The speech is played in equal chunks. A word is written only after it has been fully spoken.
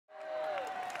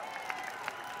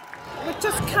it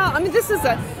just can't. I mean, this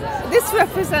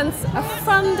represents a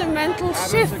fundamental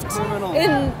shift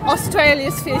in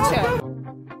Australia's future.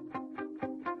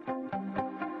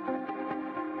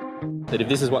 That if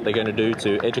this is what they're going to do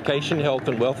to education, health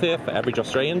and welfare for average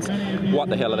Australians, what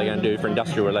the hell are they going to do for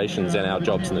industrial relations and our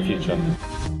jobs in the future?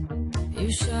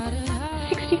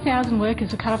 60,000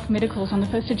 workers were cut off from medicals on the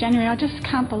 1st of January. I just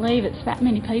can't believe it's that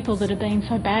many people that have been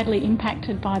so badly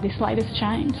impacted by this latest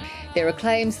change. There are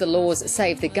claims the laws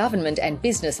save the government and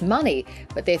business money,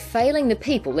 but they're failing the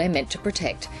people they're meant to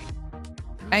protect.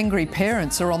 Angry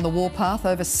parents are on the warpath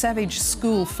over savage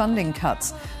school funding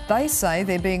cuts. They say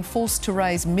they're being forced to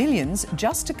raise millions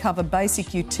just to cover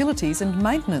basic utilities and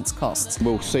maintenance costs.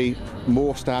 We'll see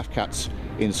more staff cuts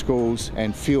in schools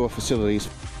and fewer facilities.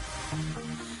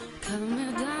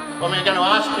 Well, we're going to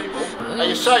ask people, are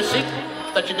you so sick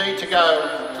that you need to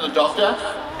go to the doctor,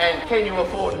 and can you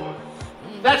afford it?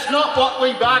 That's not what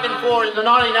we bargained for in the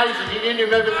 1980s in the Indian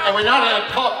movement, and we're not going to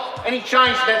cop any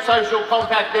change to that social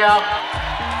compact now.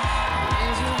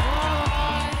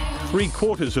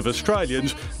 3/4 of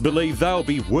Australians believe they'll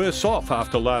be worse off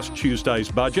after last Tuesday's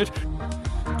budget.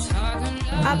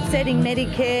 Upsetting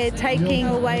Medicare, taking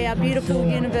away our beautiful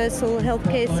universal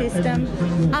healthcare system,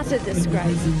 utter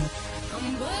disgrace.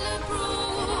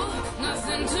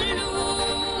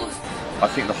 I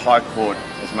think the High Court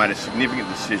has made a significant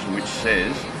decision which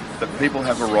says that people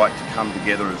have a right to come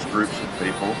together as groups of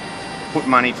people, put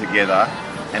money together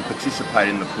and participate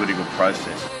in the political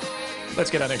process.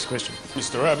 Let's get our next question.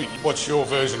 Mr Abbey, what's your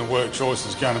version of work choice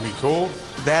is going to be called?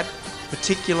 That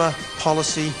particular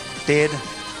policy, dead,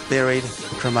 buried,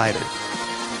 cremated.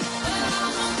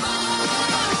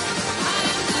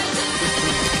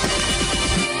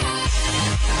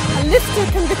 A lifter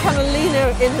can become a leaner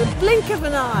in the blink of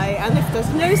an eye, and if there's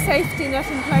no safety net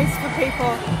in place for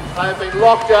people. They have been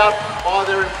locked out by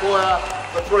their employer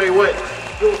for 3 weeks.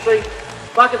 You'll see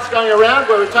buckets going around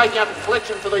where we're taking up a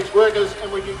collection for these workers, and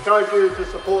we encourage you to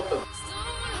support them.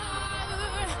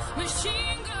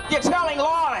 You're telling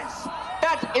lies.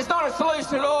 That is not a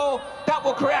solution at all. That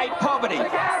will create poverty. There's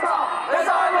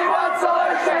only one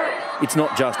solution. It's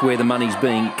not just where the money's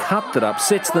being cut that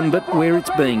upsets them, but where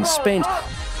it's being spent.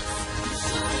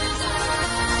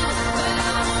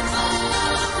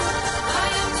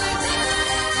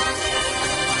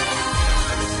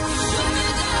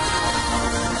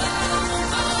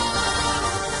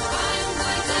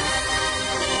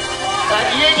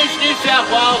 Unions New South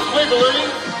Wales, we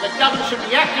believe that government should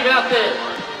be active out there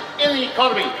in the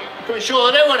economy to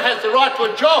ensure that everyone has the right to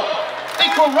a job,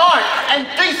 equal rights and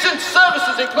decent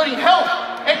services, including health,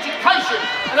 education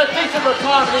and a decent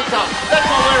retirement income. That's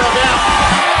what we're about.